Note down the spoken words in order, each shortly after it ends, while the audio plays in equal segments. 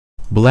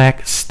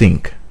Black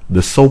Stink,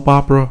 the soap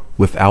opera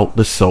without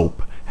the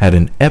soap, had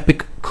an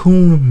epic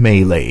coon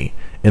melee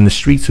in the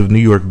streets of New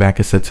York back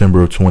in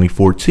September of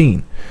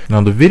 2014.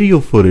 Now, the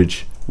video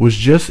footage was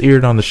just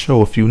aired on the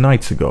show a few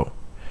nights ago.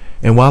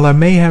 And while I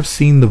may have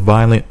seen the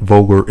violent,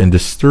 vulgar, and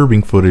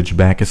disturbing footage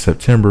back in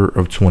September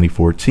of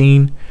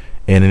 2014,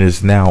 and it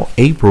is now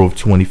April of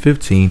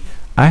 2015,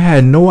 I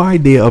had no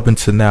idea up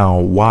until now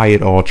why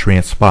it all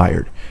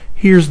transpired.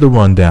 Here's the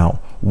rundown.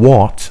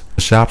 Walt,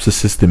 the shop's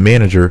assistant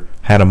manager,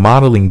 had a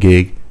modeling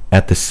gig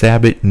at the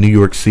Sabbath New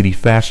York City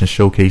Fashion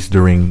Showcase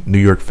during New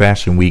York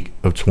Fashion Week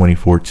of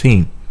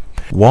 2014.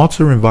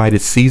 Walter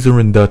invited Caesar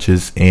and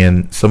Dutchess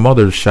and some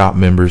other shop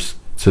members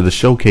to the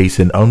showcase,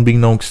 and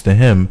unbeknownst to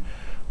him,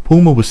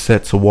 Puma was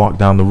set to walk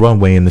down the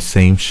runway in the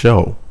same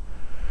show.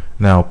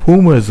 Now,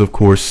 Puma is of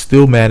course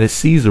still mad at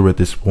Caesar at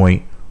this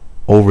point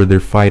over their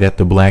fight at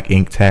the Black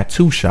Ink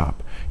Tattoo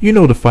Shop. You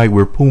know, the fight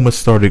where Puma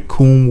started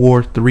Coon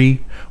War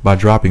 3 by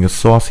dropping a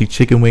saucy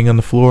chicken wing on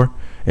the floor,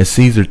 and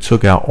Caesar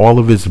took out all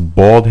of his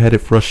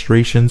bald-headed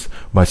frustrations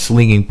by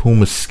slinging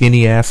Puma's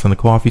skinny ass on the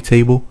coffee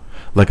table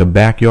like a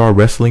backyard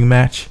wrestling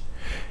match?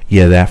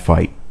 Yeah, that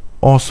fight.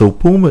 Also,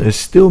 Puma is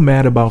still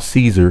mad about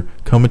Caesar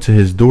coming to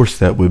his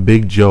doorstep with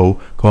Big Joe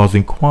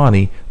causing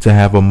Quani to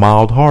have a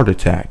mild heart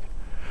attack.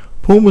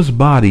 Puma's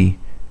body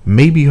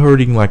may be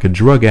hurting like a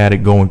drug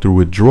addict going through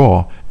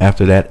withdrawal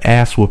after that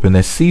ass whooping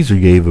that Caesar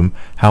gave him.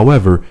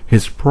 However,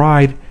 his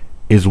pride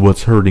is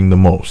what's hurting the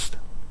most.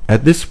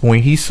 At this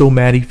point, he's so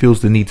mad he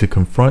feels the need to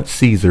confront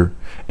Caesar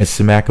and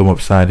smack him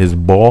upside his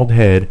bald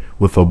head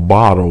with a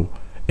bottle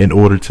in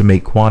order to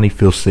make Quani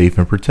feel safe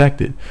and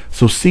protected.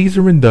 So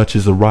Caesar and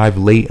Dutchess arrive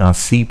late on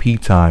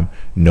CP time.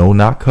 No,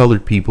 not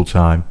colored people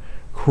time.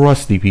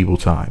 Crusty people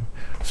time.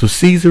 So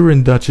Caesar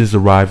and Dutchess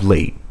arrive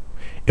late.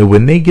 And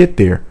when they get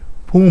there,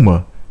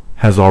 Puma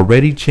has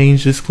already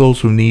changed his clothes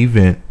from the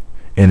event,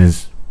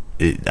 and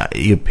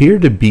he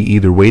appeared to be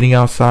either waiting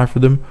outside for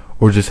them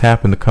or just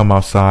happened to come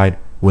outside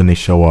when they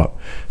show up.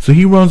 So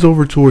he runs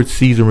over towards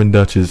Caesar and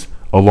Dutchess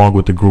along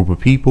with a group of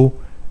people.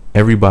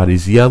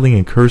 Everybody's yelling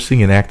and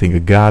cursing and acting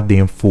a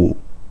goddamn fool.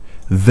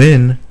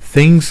 Then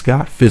things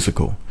got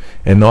physical.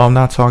 And no, I'm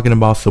not talking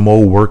about some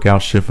old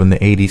workout shit from the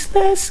 80s.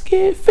 Let's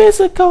get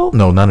physical.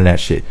 No, none of that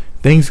shit.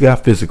 Things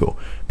got physical.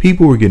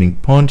 People were getting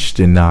punched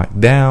and knocked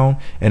down,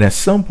 and at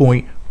some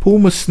point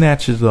Puma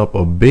snatches up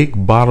a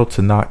big bottle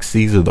to knock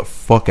Caesar the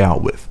fuck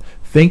out with.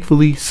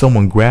 Thankfully,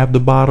 someone grabbed the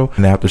bottle,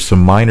 and after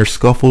some minor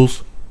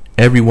scuffles,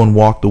 everyone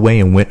walked away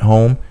and went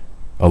home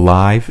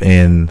alive,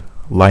 and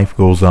life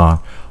goes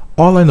on.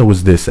 All I know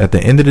is this: at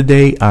the end of the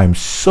day, I'm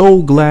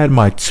so glad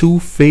my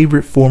two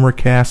favorite former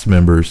cast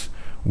members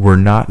were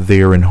not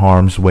there in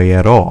harm's way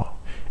at all.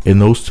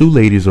 And those two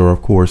ladies are,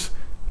 of course,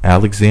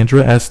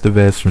 Alexandra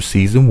Estevez from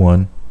season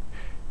 1,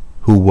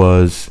 who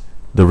was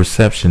the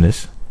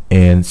receptionist,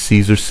 and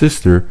Caesar's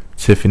sister,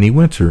 Tiffany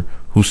Winter,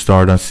 who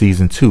starred on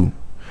season 2.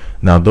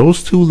 Now,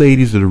 those two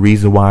ladies are the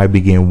reason why I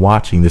began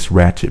watching this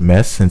ratchet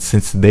mess, and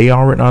since they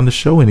aren't on the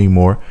show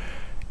anymore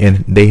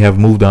and they have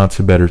moved on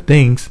to better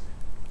things,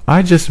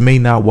 I just may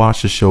not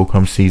watch the show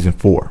come season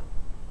 4.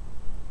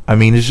 I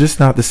mean, it's just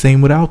not the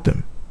same without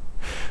them.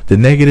 The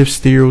negative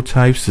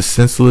stereotypes, the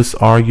senseless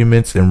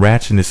arguments, and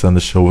ratchetness on the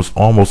show is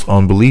almost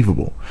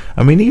unbelievable.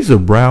 I mean, these are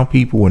brown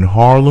people in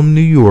Harlem,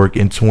 New York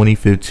in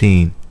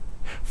 2015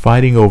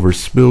 fighting over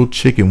spilled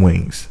chicken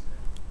wings.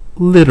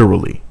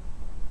 Literally.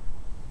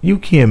 You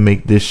can't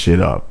make this shit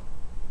up.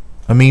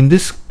 I mean,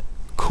 this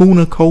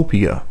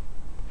cornucopia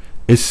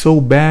is so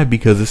bad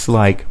because it's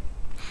like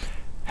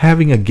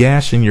having a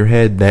gash in your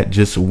head that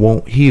just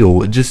won't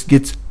heal. It just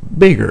gets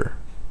bigger.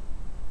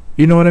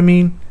 You know what I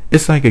mean?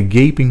 It's like a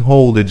gaping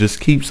hole that just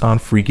keeps on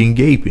freaking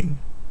gaping.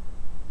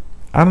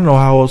 I don't know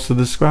how else to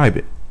describe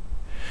it.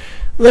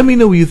 Let me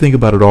know what you think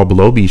about it all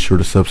below. Be sure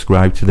to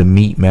subscribe to the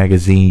Meat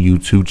Magazine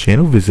YouTube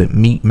channel. Visit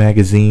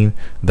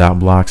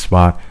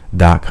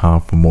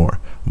meatmagazine.blogspot.com for more.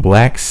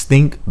 Black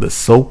Stink, the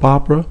soap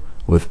opera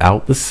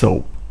without the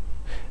soap.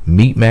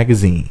 Meat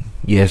Magazine.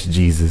 Yes,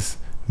 Jesus.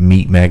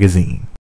 Meat Magazine.